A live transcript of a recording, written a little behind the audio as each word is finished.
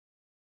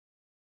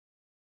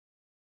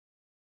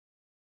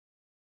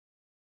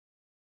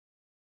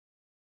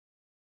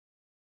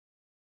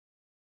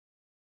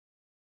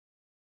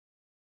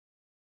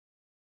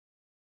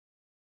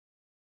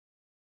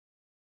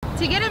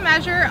to get a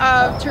measure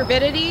of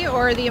turbidity,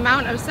 or the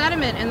amount of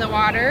sediment in the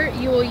water,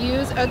 you will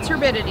use a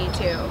turbidity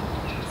tube.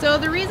 So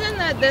the reason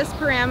that this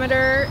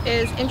parameter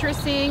is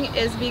interesting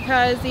is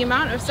because the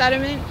amount of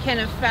sediment can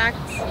affect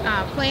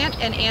plant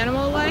and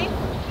animal life.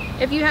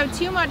 If you have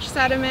too much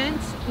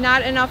sediment,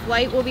 not enough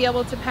light will be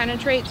able to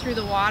penetrate through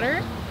the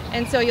water,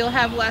 and so you'll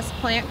have less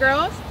plant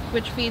growth,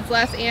 which feeds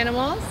less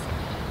animals.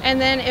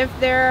 And then if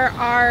there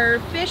are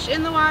fish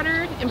in the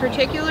water in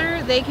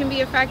particular, they can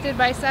be affected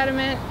by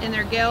sediment in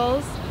their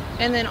gills,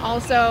 and then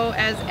also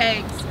as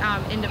eggs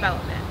in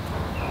development.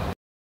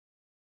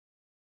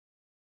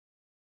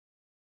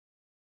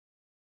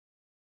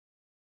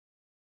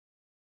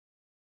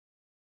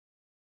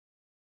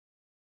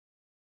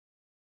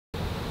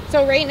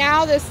 So right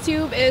now this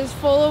tube is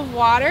full of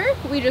water.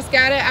 We just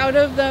got it out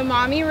of the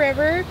Maumee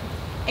River,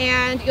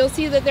 and you'll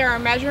see that there are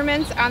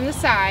measurements on the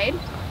side.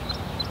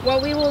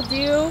 What we will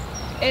do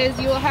is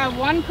you will have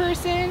one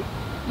person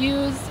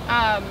use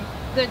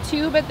the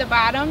tube at the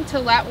bottom to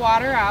let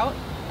water out,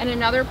 and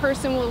another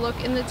person will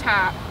look in the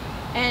top.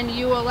 And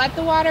you will let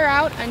the water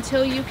out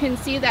until you can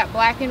see that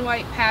black and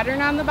white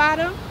pattern on the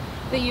bottom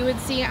that you would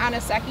see on a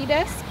Secchi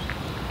disc,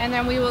 and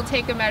then we will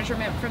take a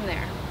measurement from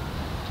there.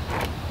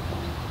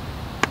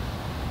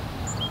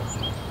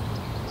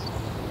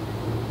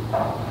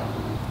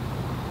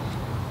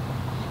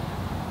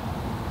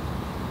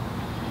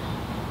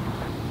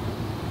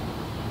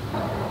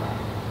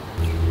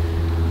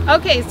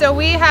 Okay, so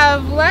we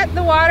have let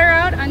the water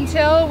out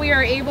until we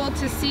are able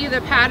to see the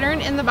pattern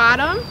in the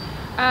bottom.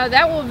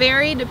 That will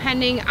vary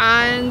depending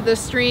on the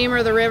stream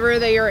or the river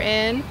that you're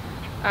in.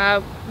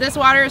 This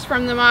water is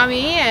from the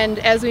Maumee, and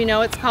as we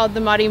know, it's called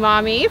the Muddy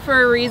Maumee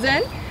for a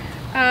reason.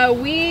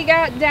 We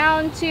got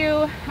down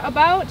to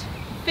about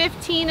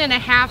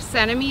 15.5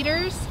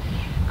 centimeters.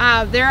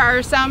 There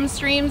are some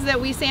streams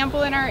that we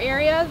sample in our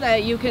area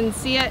that you can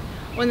see it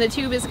when the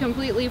tube is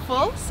completely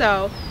full,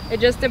 so it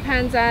just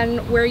depends on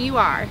where you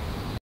are.